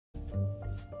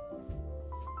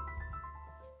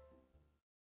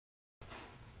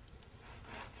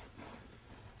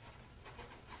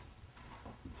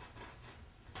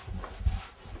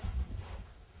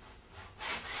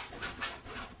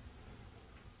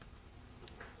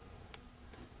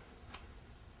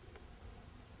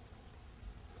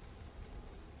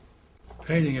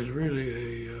Painting is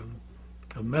really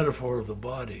a metaphor of the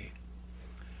body.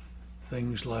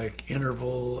 Things like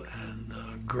interval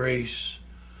and grace,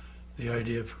 the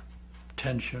idea of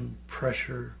tension,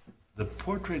 pressure. The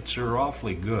portraits are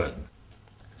awfully good.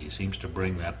 He seems to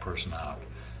bring that person out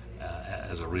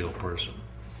as a real person,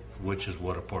 which is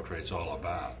what a portrait's all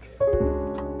about.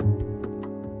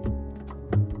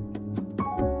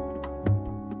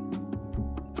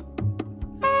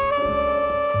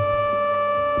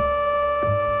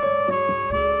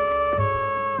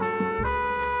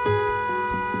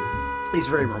 He's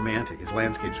very romantic. His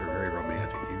landscapes are very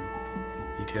romantic.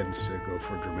 He tends to go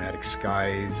for dramatic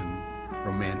skies and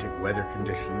romantic weather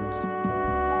conditions.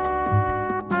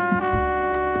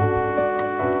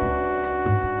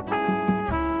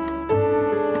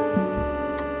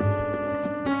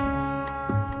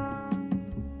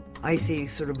 I see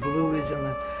sort of blues in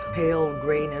the pale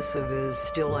grayness of his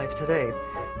still life today.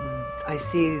 I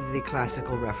see the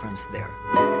classical reference there.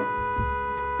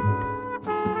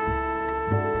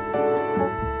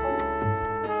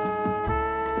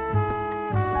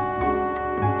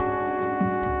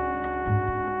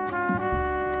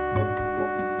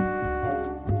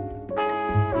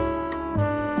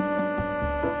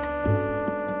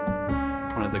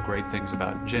 One of the great things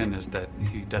about Jian is that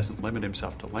he doesn't limit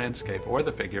himself to landscape or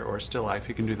the figure or still life.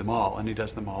 He can do them all, and he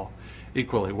does them all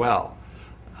equally well.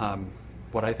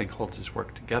 What I think holds his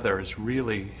work together is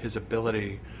really his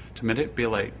ability to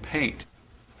manipulate paint.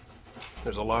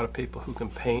 There's a lot of people who can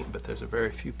paint, but there's a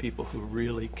very few people who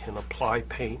really can apply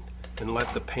paint and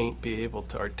let the paint be able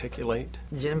to articulate.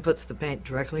 Jian puts the paint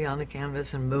directly on the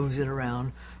canvas and moves it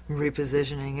around,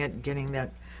 repositioning it, getting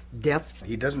that depth.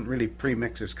 He doesn't really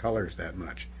pre-mix his colors that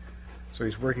much. So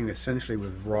he's working essentially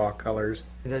with raw colors.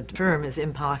 The term is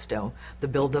impasto, the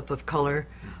buildup of color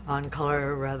on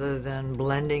color rather than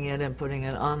blending it and putting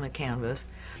it on the canvas.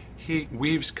 He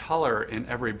weaves color in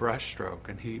every brush stroke,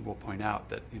 and he will point out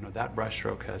that that brush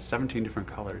stroke has 17 different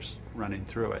colors running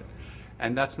through it.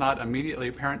 And that's not immediately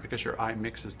apparent because your eye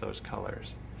mixes those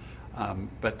colors.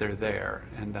 But they're there,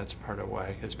 and that's part of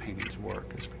why his paintings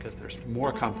work, is because they're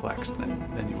more complex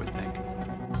than you would think.